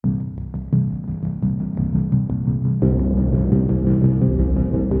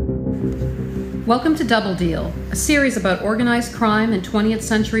Welcome to Double Deal, a series about organized crime in 20th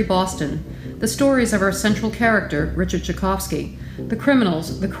century Boston. The stories of our central character, Richard Tchaikovsky, the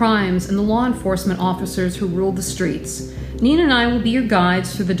criminals, the crimes, and the law enforcement officers who ruled the streets. Nina and I will be your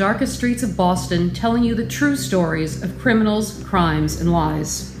guides through the darkest streets of Boston, telling you the true stories of criminals, crimes, and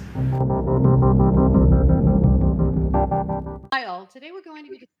lies. Hi all, today we're going to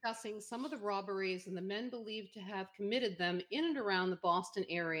be discussing some of the robberies and the men believed to have committed them in and around the Boston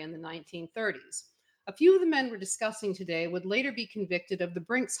area in the 1930s. A few of the men we're discussing today would later be convicted of the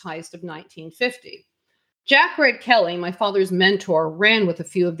Brinks heist of 1950. Jack Red Kelly, my father's mentor, ran with a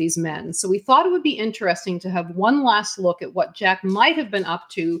few of these men, so we thought it would be interesting to have one last look at what Jack might have been up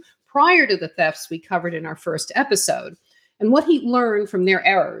to prior to the thefts we covered in our first episode, and what he learned from their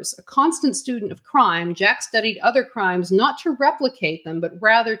errors. A constant student of crime, Jack studied other crimes not to replicate them, but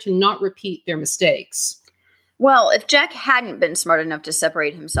rather to not repeat their mistakes. Well, if Jack hadn't been smart enough to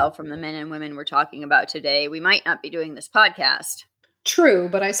separate himself from the men and women we're talking about today, we might not be doing this podcast. True,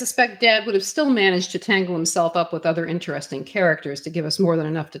 but I suspect Dad would have still managed to tangle himself up with other interesting characters to give us more than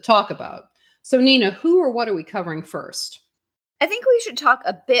enough to talk about. So, Nina, who or what are we covering first? I think we should talk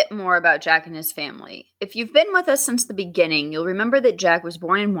a bit more about Jack and his family. If you've been with us since the beginning, you'll remember that Jack was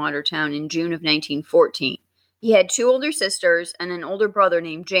born in Watertown in June of 1914. He had two older sisters and an older brother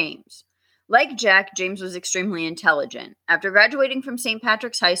named James. Like Jack, James was extremely intelligent. After graduating from St.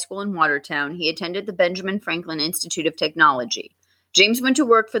 Patrick's High School in Watertown, he attended the Benjamin Franklin Institute of Technology. James went to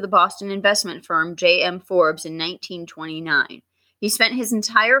work for the Boston investment firm J.M. Forbes in 1929. He spent his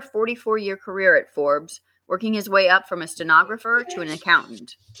entire 44-year career at Forbes, working his way up from a stenographer to an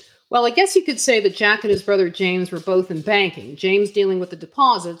accountant. Well, I guess you could say that Jack and his brother James were both in banking, James dealing with the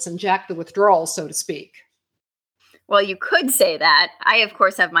deposits and Jack the withdrawals, so to speak. Well, you could say that. I, of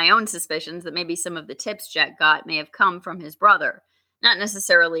course, have my own suspicions that maybe some of the tips Jack got may have come from his brother. Not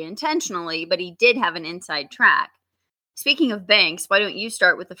necessarily intentionally, but he did have an inside track. Speaking of banks, why don't you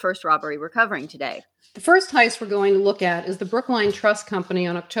start with the first robbery we're covering today? The first heist we're going to look at is the Brookline Trust Company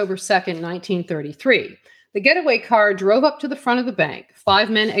on October 2nd, 1933. The getaway car drove up to the front of the bank. 5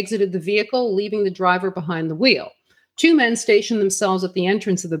 men exited the vehicle, leaving the driver behind the wheel. 2 men stationed themselves at the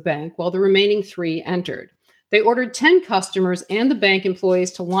entrance of the bank, while the remaining 3 entered. They ordered 10 customers and the bank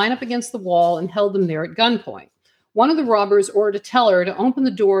employees to line up against the wall and held them there at gunpoint. One of the robbers ordered a teller to open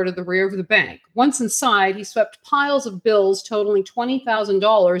the door to the rear of the bank. Once inside, he swept piles of bills totaling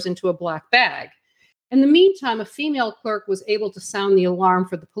 $20,000 into a black bag. In the meantime, a female clerk was able to sound the alarm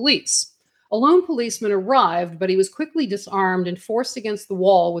for the police. A lone policeman arrived, but he was quickly disarmed and forced against the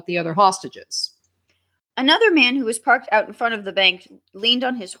wall with the other hostages. Another man who was parked out in front of the bank leaned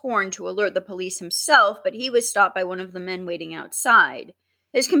on his horn to alert the police himself, but he was stopped by one of the men waiting outside.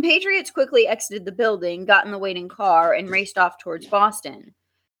 His compatriots quickly exited the building, got in the waiting car, and raced off towards Boston.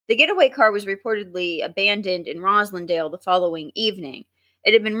 The getaway car was reportedly abandoned in Roslindale the following evening.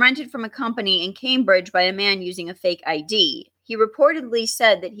 It had been rented from a company in Cambridge by a man using a fake ID. He reportedly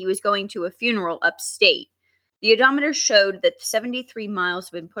said that he was going to a funeral upstate. The odometer showed that 73 miles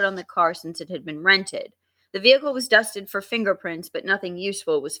had been put on the car since it had been rented. The vehicle was dusted for fingerprints, but nothing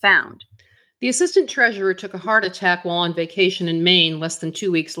useful was found. The assistant treasurer took a heart attack while on vacation in Maine. Less than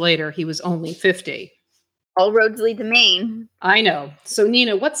 2 weeks later, he was only 50. All roads lead to Maine. I know. So,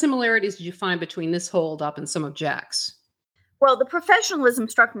 Nina, what similarities did you find between this holdup and some of Jack's? Well, the professionalism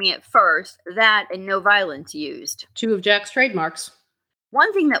struck me at first, that and no violence used. 2 of Jack's trademarks.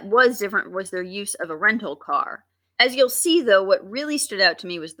 One thing that was different was their use of a rental car. As you'll see, though, what really stood out to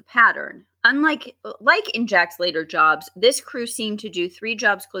me was the pattern. Unlike in Jack's later jobs, this crew seemed to do 3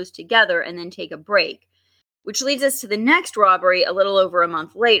 jobs close together and then take a break, which leads us to the next robbery a little over a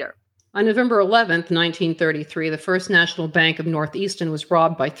month later. On November 11th, 1933, the First National Bank of Northeastern was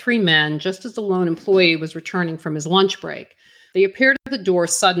robbed by 3 men just as the lone employee was returning from his lunch break. They appeared at the door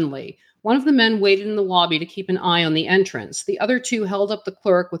suddenly. One of the men waited in the lobby to keep an eye on the entrance. The other 2 held up the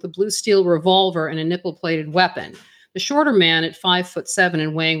clerk with a blue steel revolver and a nickel-plated weapon. The shorter man, at 5'7"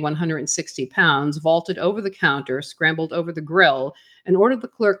 and weighing 160 pounds, vaulted over the counter, scrambled over the grill, and ordered the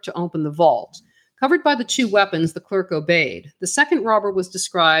clerk to open the vault. Covered by the 2 weapons, the clerk obeyed. The second robber was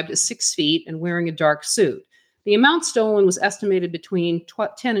described as 6 feet and wearing a dark suit. The amount stolen was estimated between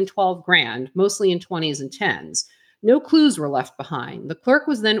 10 and 12 grand, mostly in 20s and 10s. No clues were left behind. The clerk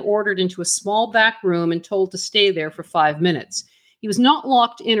was then ordered into a small back room and told to stay there for 5 minutes. He was not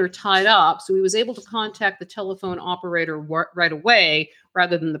locked in or tied up, so he was able to contact the telephone operator right away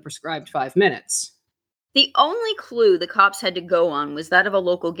rather than the prescribed 5 minutes. The only clue the cops had to go on was that of a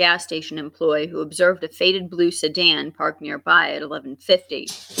local gas station employee who observed a faded blue sedan parked nearby at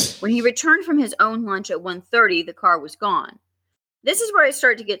 11:50. When he returned from his own lunch at 1:30, the car was gone. This is where I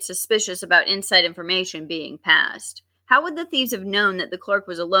start to get suspicious about inside information being passed. How would the thieves have known that the clerk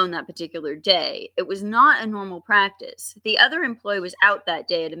was alone that particular day? It was not a normal practice. The other employee was out that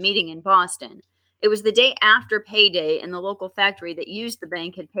day at a meeting in Boston. It was the day after payday, and the local factory that used the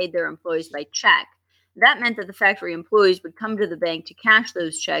bank had paid their employees by check. That meant that the factory employees would come to the bank to cash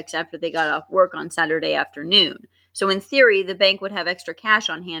those checks after they got off work on Saturday afternoon. So in theory, the bank would have extra cash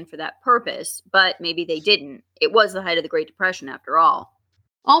on hand for that purpose, but maybe they didn't. It was the height of the Great Depression after all.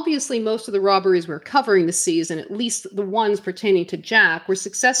 Obviously, most of the robberies we're covering this season, at least the ones pertaining to Jack, were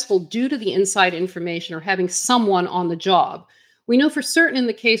successful due to the inside information or having someone on the job. We know for certain in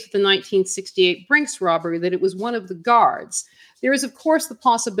the case of the 1968 Brinks robbery that it was one of the guards. There is, of course, the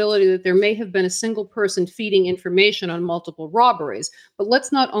possibility that there may have been a single person feeding information on multiple robberies, but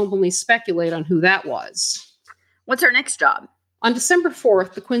let's not openly speculate on who that was. What's our next job? On December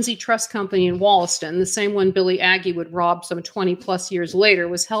 4th, the Quincy Trust Company in Wollaston, the same one Billy Aggie would rob some 20-plus years later,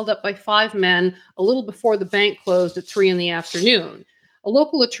 was held up by 5 men a little before the bank closed at 3 in the afternoon. A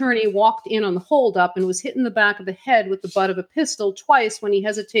local attorney walked in on the holdup and was hit in the back of the head with the butt of a pistol twice when he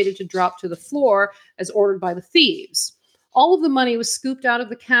hesitated to drop to the floor as ordered by the thieves. All of the money was scooped out of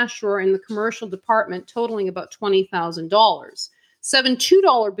the cash drawer in the commercial department, totaling about $20,000. 7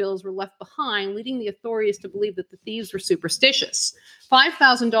 $2 bills were left behind, leading the authorities to believe that the thieves were superstitious.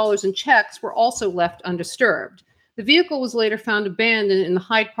 $5,000 in checks were also left undisturbed. The vehicle was later found abandoned in the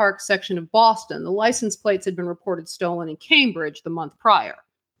Hyde Park section of Boston. The license plates had been reported stolen in Cambridge the month prior.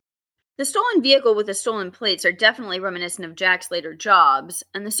 The stolen vehicle with the stolen plates are definitely reminiscent of Jack's later jobs,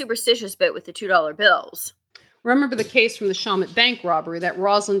 and the superstitious bit with the $2 bills. Remember the case from the Shawmut Bank robbery? That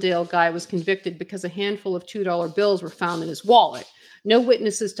Roslindale guy was convicted because a handful of $2 bills were found in his wallet. No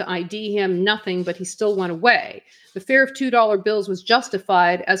witnesses to ID him, nothing, but he still went away. The fear of $2 bills was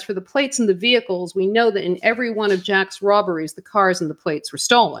justified. As for the plates in the vehicles, we know that in every one of Jack's robberies, the cars and the plates were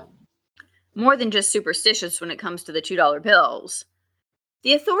stolen. More than just superstitious when it comes to the $2 bills.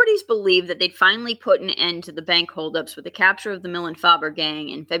 The authorities believed that they'd finally put an end to the bank holdups with the capture of the Millen Faber gang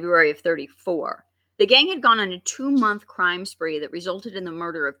in February of '34. The gang had gone on a 2-month crime spree that resulted in the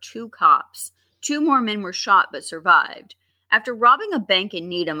murder of 2 cops. 2 more men were shot but survived. After robbing a bank in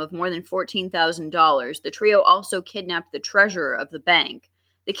Needham of more than $14,000, the trio also kidnapped the treasurer of the bank.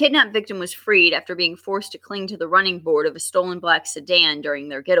 The kidnapped victim was freed after being forced to cling to the running board of a stolen black sedan during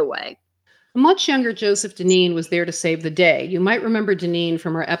their getaway. A much younger Joseph Deneen was there to save the day. You might remember Deneen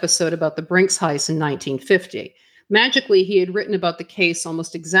from our episode about the Brinks heist in 1950. Magically, he had written about the case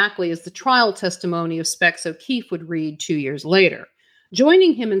almost exactly as the trial testimony of Specs O'Keefe would read 2 years later.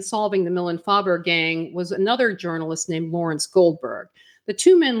 Joining him in solving the Millen Faber gang was another journalist named Lawrence Goldberg. The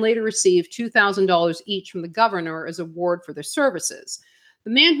 2 men later received $2,000 each from the governor as a reward for their services.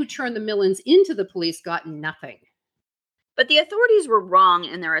 The man who turned the Millens into the police got nothing. But the authorities were wrong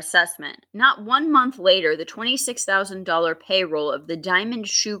in their assessment. Not 1 month later, the $26,000 payroll of the Diamond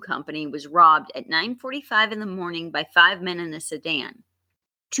Shoe Company was robbed at 9:45 in the morning by 5 men in a sedan.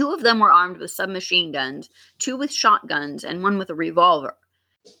 2 of them were armed with submachine guns, 2 with shotguns, and 1 with a revolver.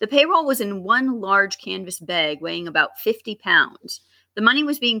 The payroll was in 1 large canvas bag weighing about 50 pounds. The money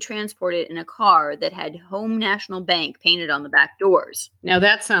was being transported in a car that had Home National Bank painted on the back doors. Now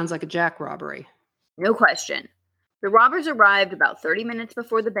that sounds like a Jack robbery. No question. The robbers arrived about 30 minutes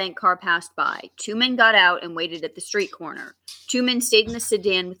before the bank car passed by. 2 men got out and waited at the street corner. 2 men stayed in the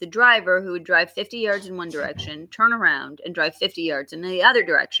sedan with the driver, who would drive 50 yards in one direction, turn around, and drive 50 yards in the other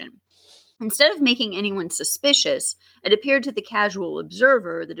direction. Instead of making anyone suspicious, it appeared to the casual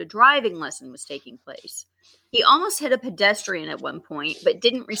observer that a driving lesson was taking place. He almost hit a pedestrian at one point, but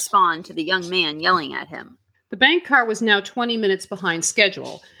didn't respond to the young man yelling at him. The bank car was now 20 minutes behind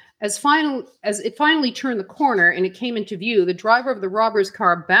schedule. As it finally turned the corner and it came into view, the driver of the robber's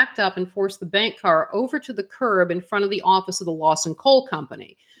car backed up and forced the bank car over to the curb in front of the office of the Lawson Coal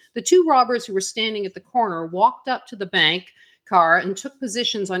Company. The 2 robbers who were standing at the corner walked up to the bank car and took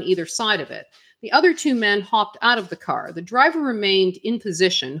positions on either side of it. The other 2 men hopped out of the car. The driver remained in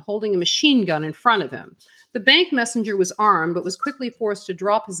position, holding a machine gun in front of him. The bank messenger was armed, but was quickly forced to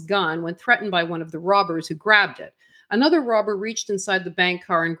drop his gun when threatened by one of the robbers who grabbed it. Another robber reached inside the bank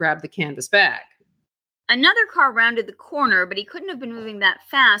car and grabbed the canvas bag. Another car rounded the corner, but he couldn't have been moving that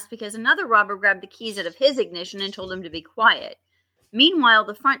fast because another robber grabbed the keys out of his ignition and told him to be quiet. Meanwhile,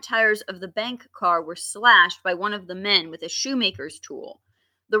 the front tires of the bank car were slashed by one of the men with a shoemaker's tool.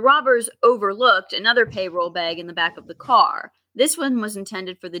 The robbers overlooked another payroll bag in the back of the car. This one was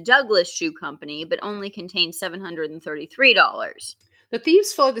intended for the Douglas Shoe Company, but only contained $733. The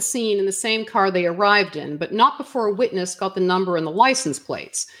thieves fled the scene in the same car they arrived in, but not before a witness got the number and the license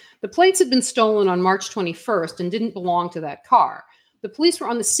plates. The plates had been stolen on March 21st and didn't belong to that car. The police were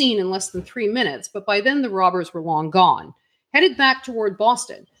on the scene in less than 3 minutes, but by then the robbers were long gone. Headed back toward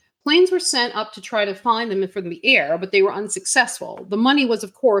Boston, planes were sent up to try to find them from the air, but they were unsuccessful. The money was,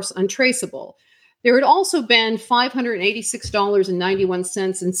 of course, untraceable. There had also been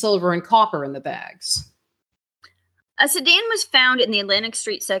 $586.91 in silver and copper in the bags. A sedan was found in the Atlantic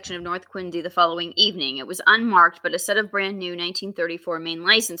Street section of North Quincy the following evening. It was unmarked, but a set of brand new 1934 Maine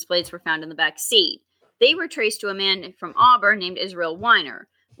license plates were found in the back seat. They were traced to a man from Auburn named Israel Weiner.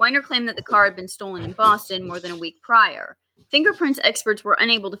 Weiner claimed that the car had been stolen in Boston more than a week prior. Fingerprints experts were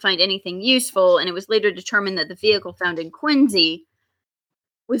unable to find anything useful, and it was later determined that the vehicle found in Quincy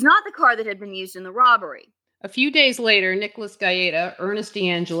was not the car that had been used in the robbery. A few days later, Nicholas Gaeta, Ernest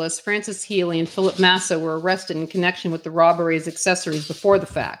DeAngelis, Francis Healy, and Philip Massa were arrested in connection with the robbery as accessories before the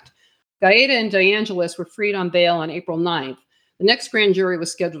fact. Gaeta and DeAngelis were freed on bail on April 9th. The next grand jury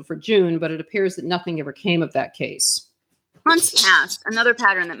was scheduled for June, but it appears that nothing ever came of that case. Months passed, another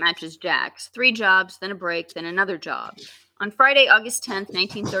pattern that matches Jack's. 3 jobs, then a break, then another job. On Friday, August 10th,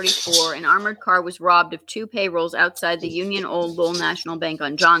 1934, an armored car was robbed of 2 payrolls outside the Union Old Lowell National Bank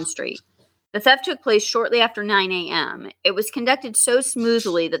on John Street. The theft took place shortly after 9 a.m. It was conducted so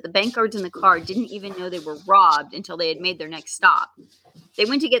smoothly that the bank guards in the car didn't even know they were robbed until they had made their next stop. They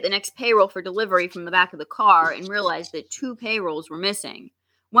went to get the next payroll for delivery from the back of the car and realized that 2 payrolls were missing.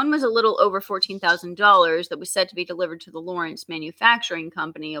 One was a little over $14,000 that was set to be delivered to the Lawrence Manufacturing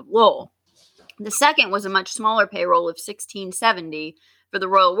Company of Lowell. The second was a much smaller payroll of $16.70 for the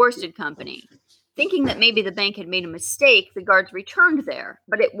Royal Worsted Company. Thinking that maybe the bank had made a mistake, the guards returned there,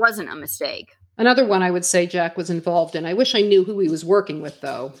 but it wasn't a mistake. Another one I would say Jack was involved in. I wish I knew who he was working with,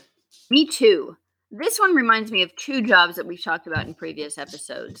 though. Me too. This one reminds me of 2 jobs that we've talked about in previous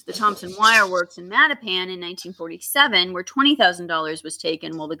episodes. The Thompson Wire Works in Mattapan in 1947, where $20,000 was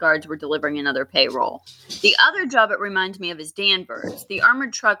taken while the guards were delivering another payroll. The other job it reminds me of is Danvers. The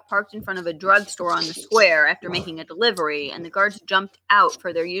armored truck parked in front of a drugstore on the square after making a delivery, and the guards jumped out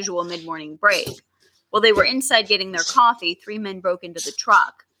for their usual mid-morning break. While they were inside getting their coffee, 3 men broke into the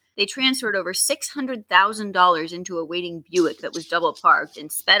truck. They transferred over $600,000 into a waiting Buick that was double parked and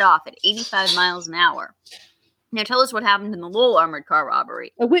sped off at 85 miles an hour. Now tell us what happened in the Lowell armored car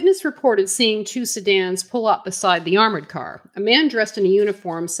robbery. A witness reported seeing 2 sedans pull up beside the armored car. A man dressed in a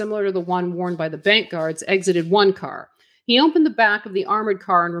uniform similar to the one worn by the bank guards exited one car. He opened the back of the armored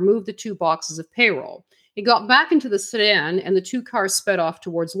car and removed the 2 boxes of payroll. He got back into the sedan and the 2 cars sped off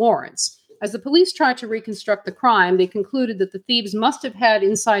towards Lawrence. As the police tried to reconstruct the crime, they concluded that the thieves must have had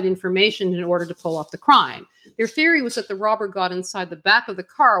inside information in order to pull off the crime. Their theory was that the robber got inside the back of the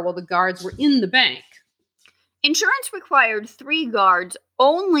car while the guards were in the bank. Insurance required 3 guards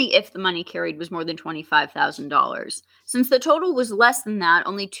only if the money carried was more than $25,000. Since the total was less than that,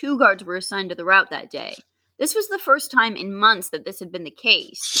 only 2 guards were assigned to the route that day. This was the first time in months that this had been the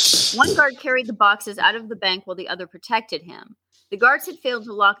case. One guard carried the boxes out of the bank while the other protected him. The guards had failed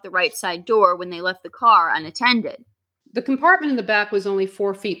to lock the right side door when they left the car unattended. The compartment in the back was only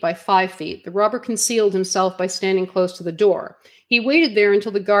 4 feet by 5 feet. The robber concealed himself by standing close to the door. He waited there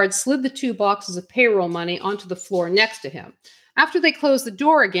until the guards slid the 2 boxes of payroll money onto the floor next to him. After they closed the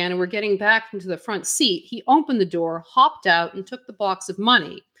door again and were getting back into the front seat, he opened the door, hopped out, and took the box of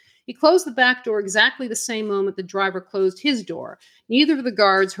money. He closed the back door exactly the same moment the driver closed his door. Neither of the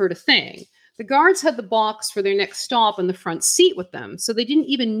guards heard a thing. The guards had the box for their next stop in the front seat with them, so they didn't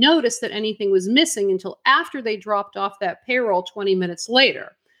even notice that anything was missing until after they dropped off that payroll 20 minutes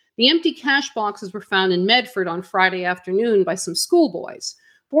later. The empty cash boxes were found in Medford on Friday afternoon by some schoolboys.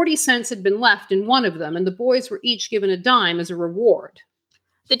 40 cents had been left in one of them, and the boys were each given a dime as a reward.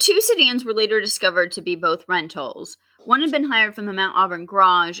 The 2 sedans were later discovered to be both rentals. One had been hired from the Mount Auburn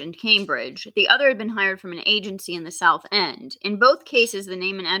Garage in Cambridge. The other had been hired from an agency in the South End. In both cases, the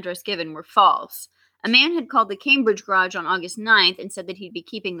name and address given were false. A man had called the Cambridge Garage on August 9th and said that he'd be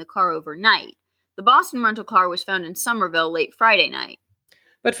keeping the car overnight. The Boston rental car was found in Somerville late Friday night.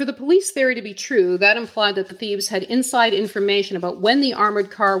 But for the police theory to be true, that implied that the thieves had inside information about when the armored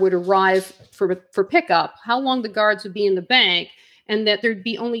car would arrive for pickup, how long the guards would be in the bank, and that there'd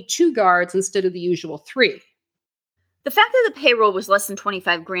be only 2 guards instead of the usual 3. The fact that the payroll was less than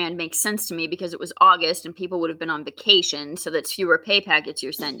 $25,000 makes sense to me because it was August and people would have been on vacation, so that's fewer pay packets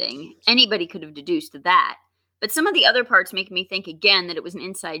you're sending. Anybody could have deduced that. But some of the other parts make me think again that it was an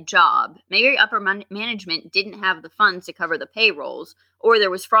inside job. Maybe upper management didn't have the funds to cover the payrolls, or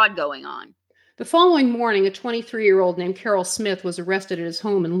there was fraud going on. The following morning, a 23-year-old named Carol Smith was arrested at his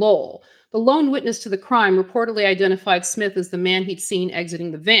home in Lowell. The lone witness to the crime reportedly identified Smith as the man he'd seen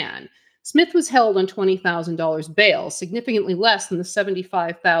exiting the van. Smith was held on $20,000 bail, significantly less than the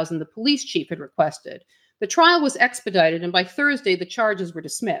 $75,000 the police chief had requested. The trial was expedited, and by Thursday, the charges were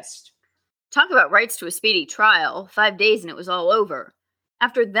dismissed. Talk about rights to a speedy trial. 5 days and it was all over.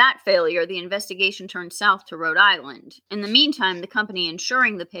 After that failure, the investigation turned south to Rhode Island. In the meantime, the company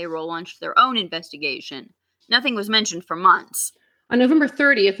insuring the payroll launched their own investigation. Nothing was mentioned for months. On November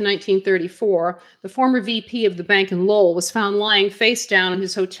 30th, 1934, the former VP of the bank in Lowell was found lying face down in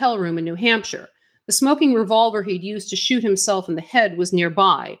his hotel room in New Hampshire. The smoking revolver he'd used to shoot himself in the head was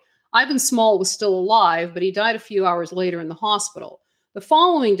nearby. Ivan Small was still alive, but he died a few hours later in the hospital. The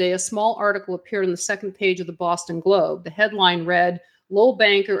following day, a small article appeared on the second page of the Boston Globe. The headline read, "Lowell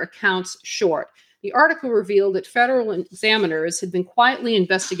Banker Accounts Short." The article revealed that federal examiners had been quietly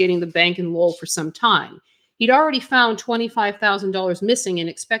investigating the bank in Lowell for some time. He'd already found $25,000 missing and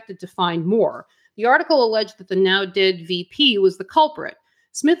expected to find more. The article alleged that the now dead VP was the culprit.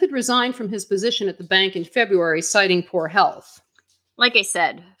 Smith had resigned from his position at the bank in February, citing poor health. Like I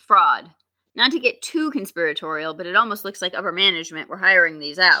said, fraud. Not to get too conspiratorial, but it almost looks like upper management were hiring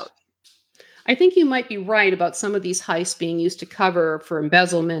these out. I think you might be right about some of these heists being used to cover for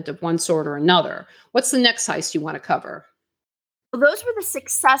embezzlement of one sort or another. What's the next heist you want to cover? Well, those were the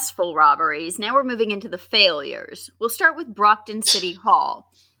successful robberies. Now we're moving into the failures. We'll start with Brockton City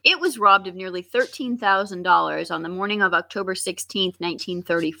Hall. It was robbed of nearly $13,000 on the morning of October 16,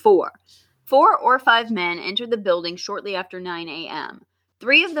 1934. 4 or 5 men entered the building shortly after 9 a.m.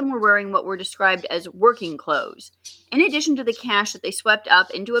 3 of them were wearing what were described as working clothes. In addition to the cash that they swept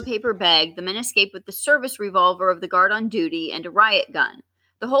up into a paper bag, the men escaped with the service revolver of the guard on duty and a riot gun.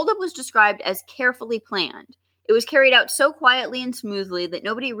 The holdup was described as carefully planned. It was carried out so quietly and smoothly that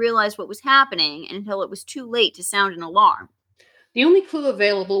nobody realized what was happening until it was too late to sound an alarm. The only clue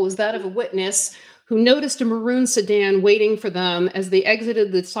available was that of a witness who noticed a maroon sedan waiting for them as they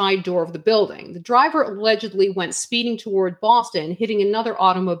exited the side door of the building. The driver allegedly went speeding toward Boston, hitting another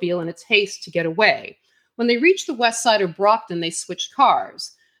automobile in its haste to get away. When they reached the west side of Brockton, they switched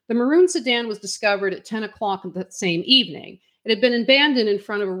cars. The maroon sedan was discovered at 10 o'clock that same evening. It had been abandoned in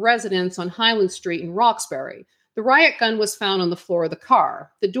front of a residence on Highland Street in Roxbury. The riot gun was found on the floor of the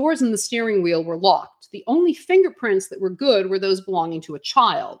car. The doors and the steering wheel were locked. The only fingerprints that were good were those belonging to a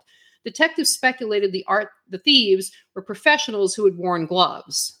child. Detectives speculated the thieves were professionals who had worn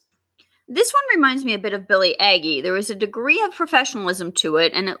gloves. This one reminds me a bit of Billy Aggie. There was a degree of professionalism to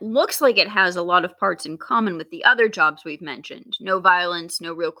it, and it looks like it has a lot of parts in common with the other jobs we've mentioned. No violence,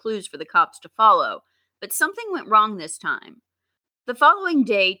 no real clues for the cops to follow. But something went wrong this time. The following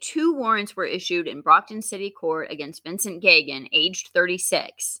day, 2 warrants were issued in Brockton City Court against Vincent Gagan, aged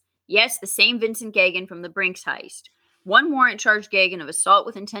 36. Yes, the same Vincent Gagan from the Brinks heist. One warrant charged Gagan of assault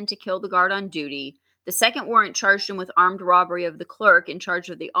with intent to kill the guard on duty. The second warrant charged him with armed robbery of the clerk in charge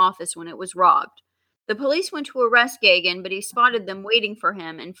of the office when it was robbed. The police went to arrest Gagan, but he spotted them waiting for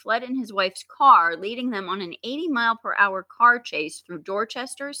him and fled in his wife's car, leading them on an 80-mile-per-hour car chase through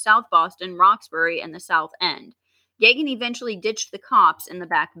Dorchester, South Boston, Roxbury, and the South End. Gagan eventually ditched the cops in the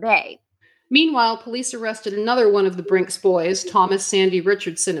back bay. Meanwhile, police arrested another one of the Brinks boys, Thomas Sandy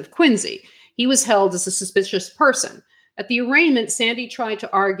Richardson of Quincy. He was held as a suspicious person. At the arraignment, Sandy tried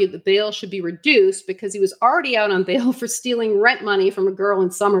to argue that bail should be reduced because he was already out on bail for stealing rent money from a girl in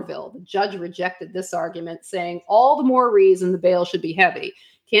Somerville. The judge rejected this argument, saying all the more reason the bail should be heavy.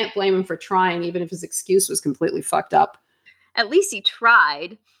 Can't blame him for trying, even if his excuse was completely fucked up. At least he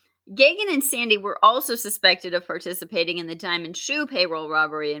tried. Gagan and Sandy were also suspected of participating in the Diamond Shoe payroll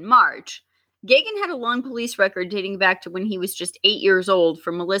robbery in March. Gagan had a long police record dating back to when he was just 8 years old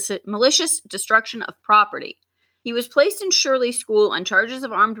for malicious destruction of property. He was placed in Shirley School on charges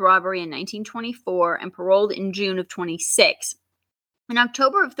of armed robbery in 1924 and paroled in June of 26. In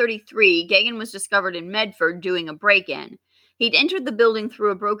October of 33, Gagan was discovered in Medford doing a break-in. He'd entered the building through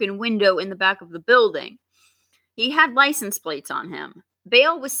a broken window in the back of the building. He had license plates on him.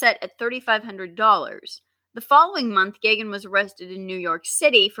 Bail was set at $3,500. The following month, Gagan was arrested in New York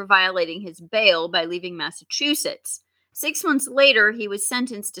City for violating his bail by leaving Massachusetts. 6 months later, he was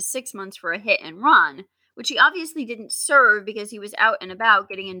sentenced to 6 months for a hit and run, which he obviously didn't serve because he was out and about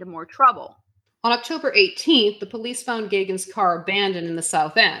getting into more trouble. On October 18th, the police found Gagan's car abandoned in the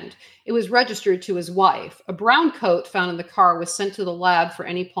South End. It was registered to his wife. A brown coat found in the car was sent to the lab for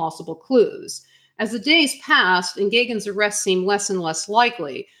any possible clues. As the days passed and Gagan's arrest seemed less and less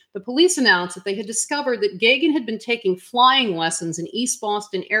likely, the police announced that they had discovered that Gagan had been taking flying lessons in East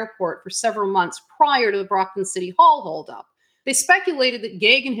Boston Airport for several months prior to the Brockton City Hall holdup. They speculated that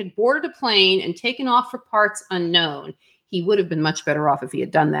Gagan had boarded a plane and taken off for parts unknown. He would have been much better off if he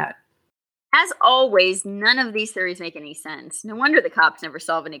had done that. As always, none of these theories make any sense. No wonder the cops never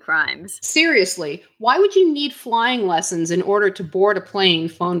solve any crimes. Seriously, why would you need flying lessons in order to board a plane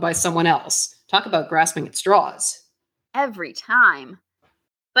flown by someone else? Talk about grasping at straws. Every time.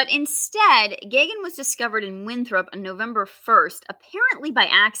 But instead, Gagan was discovered in Winthrop on November 1st, apparently by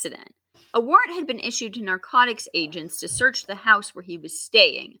accident. A warrant had been issued to narcotics agents to search the house where he was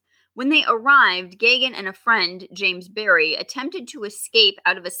staying. When they arrived, Gagan and a friend, James Berry, attempted to escape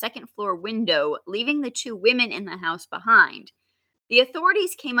out of a second-floor window, leaving the two women in the house behind. The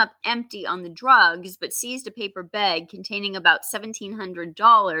authorities came up empty on the drugs, but seized a paper bag containing about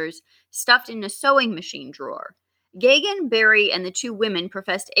 $1,700 stuffed in a sewing machine drawer. Gagan, Berry, and the two women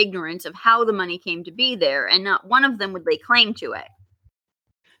professed ignorance of how the money came to be there, and not one of them would lay claim to it.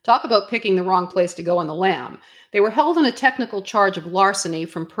 Talk about picking the wrong place to go on the lamb. They were held on a technical charge of larceny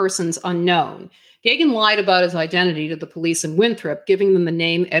from persons unknown. Gagan lied about his identity to the police in Winthrop, giving them the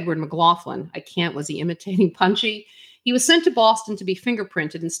name Edward McLaughlin. Was he imitating Punchy? He was sent to Boston to be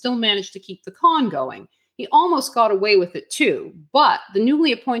fingerprinted and still managed to keep the con going. He almost got away with it too, but the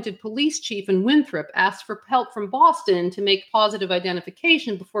newly appointed police chief in Winthrop asked for help from Boston to make positive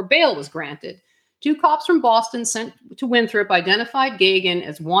identification before bail was granted. Two cops from Boston sent to Winthrop identified Gagan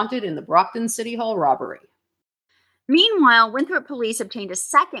as wanted in the Brockton City Hall robbery. Meanwhile, Winthrop police obtained a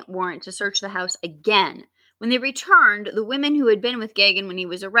second warrant to search the house again. When they returned, the women who had been with Gagan when he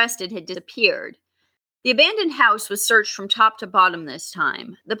was arrested had disappeared. The abandoned house was searched from top to bottom this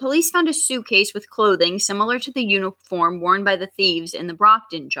time. The police found a suitcase with clothing similar to the uniform worn by the thieves in the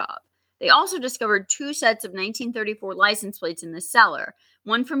Brockton job. They also discovered two sets of 1934 license plates in the cellar,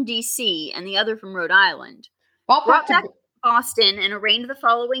 one from D.C. and the other from Rhode Island. Brought back to Boston and arraigned the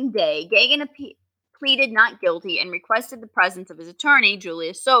following day, Gagan pleaded not guilty and requested the presence of his attorney,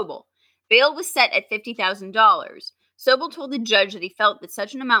 Julius Sobel. Bail was set at $50,000. Sobel told the judge that he felt that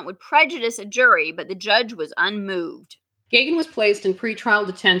such an amount would prejudice a jury, but the judge was unmoved. Gagan was placed in pretrial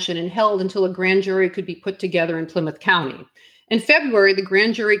detention and held until a grand jury could be put together in Plymouth County. In February, the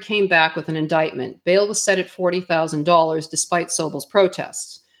grand jury came back with an indictment. Bail was set at $40,000 despite Sobel's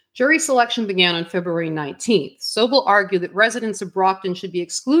protests. Jury selection began on February 19th. Sobel argued that residents of Brockton should be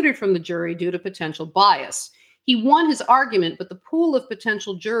excluded from the jury due to potential bias. He won his argument, but the pool of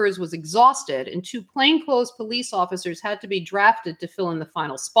potential jurors was exhausted, and two plainclothes police officers had to be drafted to fill in the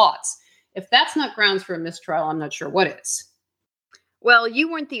final spots. If that's not grounds for a mistrial, I'm not sure what is. Well,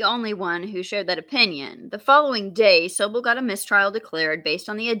 you weren't the only one who shared that opinion. The following day, Sobel got a mistrial declared based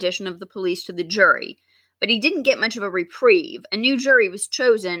on the addition of the police to the jury, but he didn't get much of a reprieve. A new jury was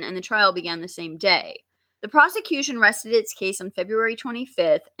chosen, and the trial began the same day. The prosecution rested its case on February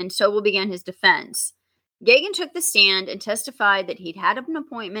 25th, and Sobel began his defense. Gagan took the stand and testified that he'd had an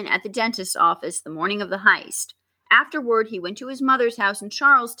appointment at the dentist's office the morning of the heist. Afterward, he went to his mother's house in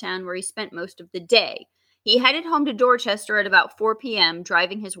Charlestown, where he spent most of the day. He headed home to Dorchester at about 4 p.m.,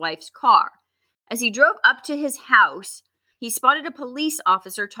 driving his wife's car. As he drove up to his house, he spotted a police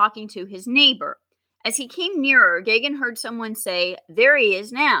officer talking to his neighbor. As he came nearer, Gagan heard someone say, "There he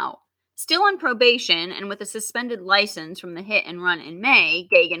is now." Still on probation and with a suspended license from the hit and run in May,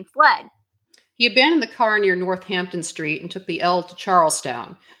 Gagan fled. He abandoned the car near Northampton Street and took the L to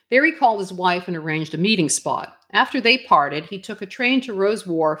Charlestown. There he called his wife and arranged a meeting spot. After they parted, he took a train to Rose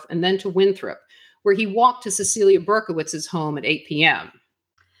Wharf and then to Winthrop, where he walked to Cecilia Berkowitz's home at 8 p.m.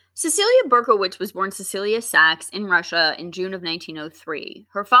 Cecilia Berkowitz was born Cecilia Sachs in Russia in June of 1903.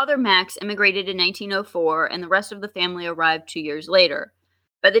 Her father, Max, immigrated in 1904, and the rest of the family arrived 2 years later.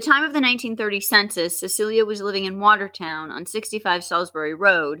 By the time of the 1930 census, Cecilia was living in Watertown on 65 Salisbury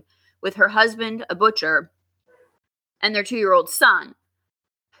Road with her husband, a butcher, and their 2-year-old son.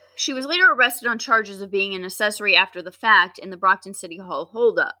 She was later arrested on charges of being an accessory after the fact in the Brockton City Hall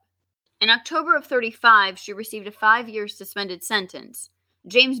holdup. In October of 35, she received a 5-year suspended sentence.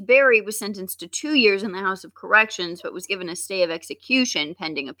 James Berry was sentenced to 2 years in the House of Corrections, but was given a stay of execution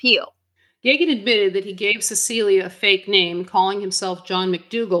pending appeal. Gagan admitted that he gave Cecilia a fake name, calling himself John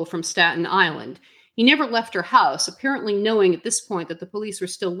McDougal from Staten Island. He never left her house, apparently knowing at this point that the police were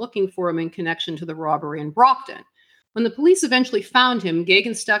still looking for him in connection to the robbery in Brockton. When the police eventually found him,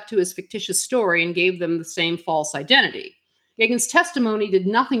 Gagan stuck to his fictitious story and gave them the same false identity. Gagan's testimony did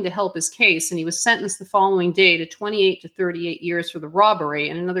nothing to help his case, and he was sentenced the following day to 28 to 38 years for the robbery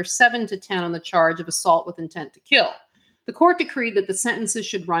and another 7 to 10 on the charge of assault with intent to kill. The court decreed that the sentences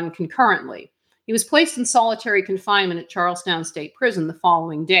should run concurrently. He was placed in solitary confinement at Charlestown State Prison the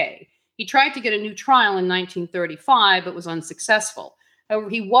following day. He tried to get a new trial in 1935, but was unsuccessful. However,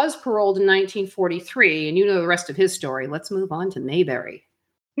 he was paroled in 1943, and you know the rest of his story. Let's move on to Mayberry.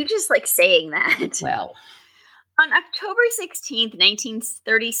 You just like saying that. Well, on October 16,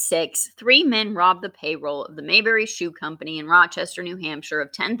 1936, 3 men robbed the payroll of the Mayberry Shoe Company in Rochester, New Hampshire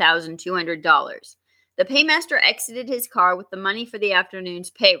of $10,200. The paymaster exited his car with the money for the afternoon's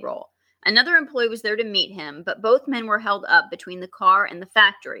payroll. Another employee was there to meet him, but both men were held up between the car and the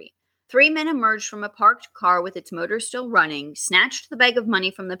factory. 3 men emerged from a parked car with its motor still running, snatched the bag of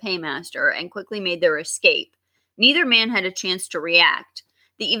money from the paymaster, and quickly made their escape. Neither man had a chance to react.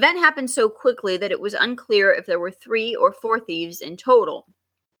 The event happened so quickly that it was unclear if there were 3 or 4 thieves in total.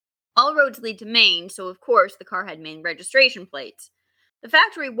 All roads lead to Maine, so of course the car had Maine registration plates. The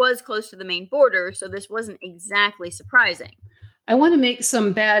factory was close to the Maine border, so this wasn't exactly surprising. I want to make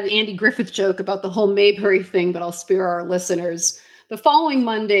some bad Andy Griffith joke about the whole Mayberry thing, but I'll spare our listeners. The following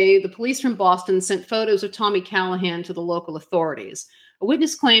Monday, the police from Boston sent photos of Tommy Callahan to the local authorities. A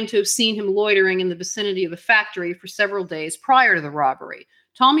witness claimed to have seen him loitering in the vicinity of the factory for several days prior to the robbery.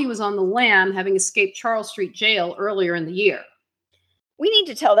 Tommy was on the lam, having escaped Charles Street Jail earlier in the year. We need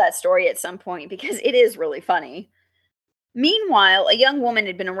to tell that story at some point because it is really funny. Meanwhile, a young woman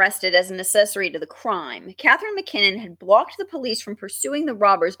had been arrested as an accessory to the crime. Catherine McKinnon had blocked the police from pursuing the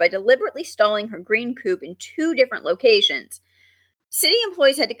robbers by deliberately stalling her green coupe in 2 different locations. City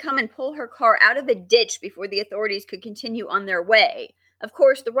employees had to come and pull her car out of a ditch before the authorities could continue on their way. Of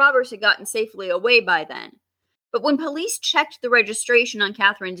course, the robbers had gotten safely away by then. But when police checked the registration on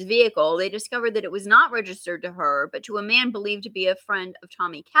Catherine's vehicle, they discovered that it was not registered to her, but to a man believed to be a friend of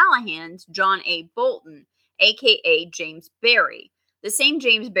Tommy Callahan's, John A. Bolton, a.k.a. James Barry, the same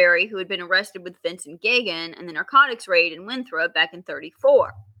James Barry who had been arrested with Vincent Gagan and the narcotics raid in Winthrop back in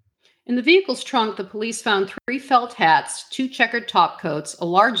 1934. In the vehicle's trunk, the police found 3 felt hats, 2 checkered topcoats, a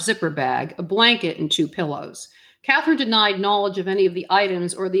large zipper bag, a blanket, and 2 pillows. Catherine denied knowledge of any of the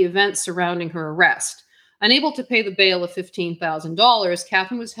items or the events surrounding her arrest. Unable to pay the bail of $15,000,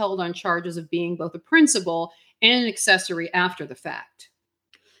 Catherine was held on charges of being both a principal and an accessory after the fact.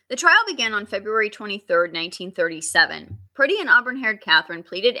 The trial began on February 23, 1937. Pretty and auburn-haired Catherine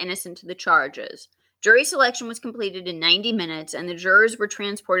pleaded innocent to the charges. Jury selection was completed in 90 minutes, and the jurors were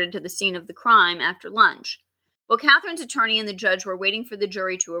transported to the scene of the crime after lunch. While Catherine's attorney and the judge were waiting for the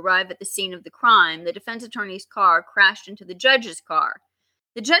jury to arrive at the scene of the crime, the defense attorney's car crashed into the judge's car.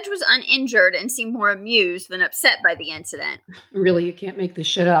 The judge was uninjured and seemed more amused than upset by the incident. Really, you can't make this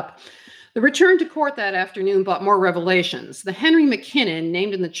shit up. The return to court that afternoon brought more revelations. The Henry McKinnon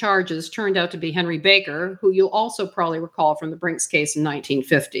named in the charges turned out to be Henry Baker, who you'll also probably recall from the Brinks case in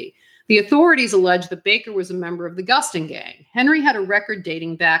 1950. The authorities alleged that Baker was a member of the Gusting Gang. Henry had a record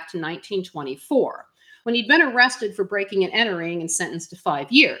dating back to 1924, when he'd been arrested for breaking and entering and sentenced to 5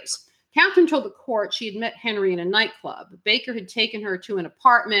 years. Catherine told the court she had met Henry in a nightclub. Baker had taken her to an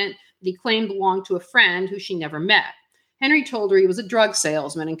apartment that he claimed belonged to a friend who she never met. Henry told her he was a drug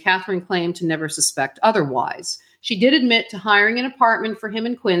salesman, and Catherine claimed to never suspect otherwise. She did admit to hiring an apartment for him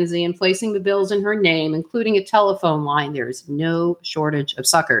in Quincy and placing the bills in her name, including a telephone line. There is no shortage of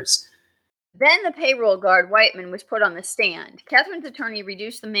suckers. Then the payroll guard, Whiteman, was put on the stand. Catherine's attorney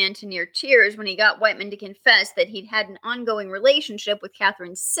reduced the man to near tears when he got Whiteman to confess that he'd had an ongoing relationship with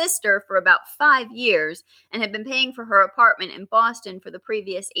Catherine's sister for about 5 years and had been paying for her apartment in Boston for the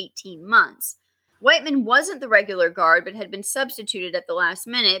previous 18 months. Whiteman wasn't the regular guard, but had been substituted at the last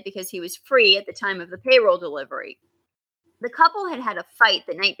minute because he was free at the time of the payroll delivery. The couple had had a fight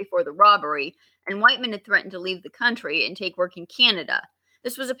the night before the robbery, and Whiteman had threatened to leave the country and take work in Canada.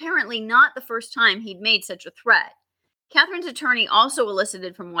 This was apparently not the first time he'd made such a threat. Catherine's attorney also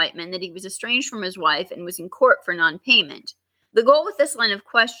elicited from Whiteman that he was estranged from his wife and was in court for non-payment. The goal with this line of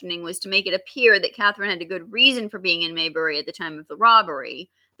questioning was to make it appear that Catherine had a good reason for being in Mayberry at the time of the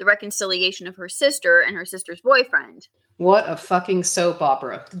robbery, the reconciliation of her sister and her sister's boyfriend. What a fucking soap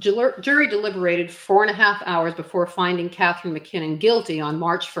opera. The jury deliberated 4.5 hours before finding Catherine McKinnon guilty on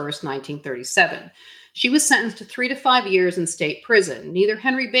March 1st, 1937. She was sentenced to 3 to 5 years in state prison. Neither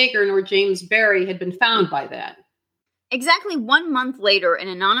Henry Baker nor James Barry had been found by then. Exactly 1 month later, an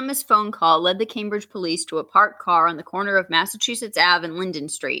anonymous phone call led the Cambridge police to a parked car on the corner of Massachusetts Ave and Linden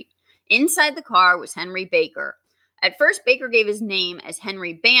Street. Inside the car was Henry Baker. At first, Baker gave his name as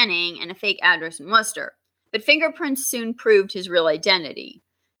Henry Banning and a fake address in Worcester, but fingerprints soon proved his real identity.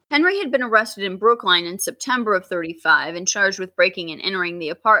 Henry had been arrested in Brookline in September of 1935 and charged with breaking and entering the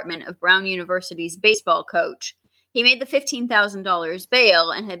apartment of Brown University's baseball coach. He made the $15,000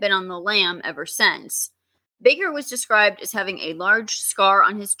 bail and had been on the lam ever since. Baker was described as having a large scar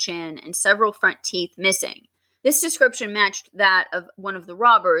on his chin and several front teeth missing. This description matched that of one of the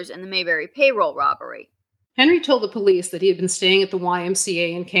robbers in the Mayberry payroll robbery. Henry told the police that he had been staying at the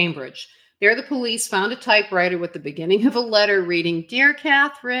YMCA in Cambridge. There, the police found a typewriter with the beginning of a letter reading, "Dear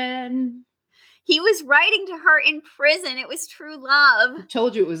Catherine." He was writing to her in prison. It was true love. I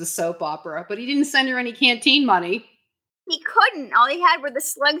told you it was a soap opera, but he didn't send her any canteen money. He couldn't. All he had were the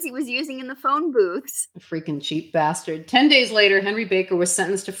slugs he was using in the phone booths. A freaking cheap bastard. 10 days later, Henry Baker was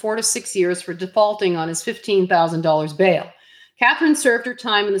sentenced to 4 to 6 years for defaulting on his $15,000 bail. Catherine served her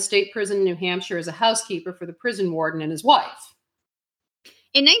time in the state prison in New Hampshire as a housekeeper for the prison warden and his wife.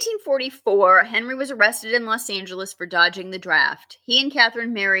 In 1944, Henry was arrested in Los Angeles for dodging the draft. He and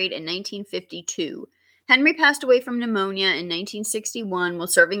Catherine married in 1952. Henry passed away from pneumonia in 1961 while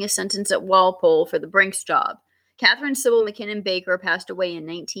serving a sentence at Walpole for the Brinks job. Catherine Sybil McKinnon Baker passed away in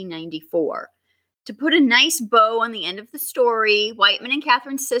 1994. To put a nice bow on the end of the story, Whiteman and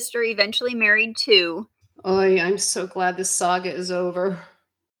Catherine's sister eventually married too. Oy, I'm so glad this saga is over.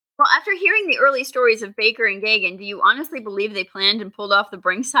 Well, after hearing the early stories of Baker and Gagan, do you honestly believe they planned and pulled off the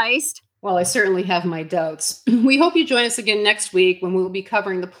Brinks heist? Well, I certainly have my doubts. We hope you join us again next week when we will be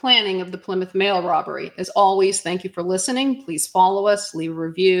covering the planning of the Plymouth mail robbery. As always, thank you for listening. Please follow us, leave a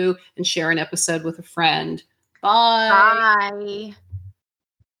review, and share an episode with a friend. Bye. Bye.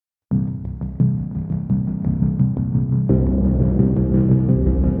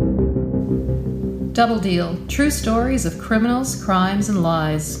 Double Deal. True stories of criminals, crimes, and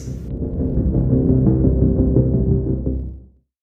lies.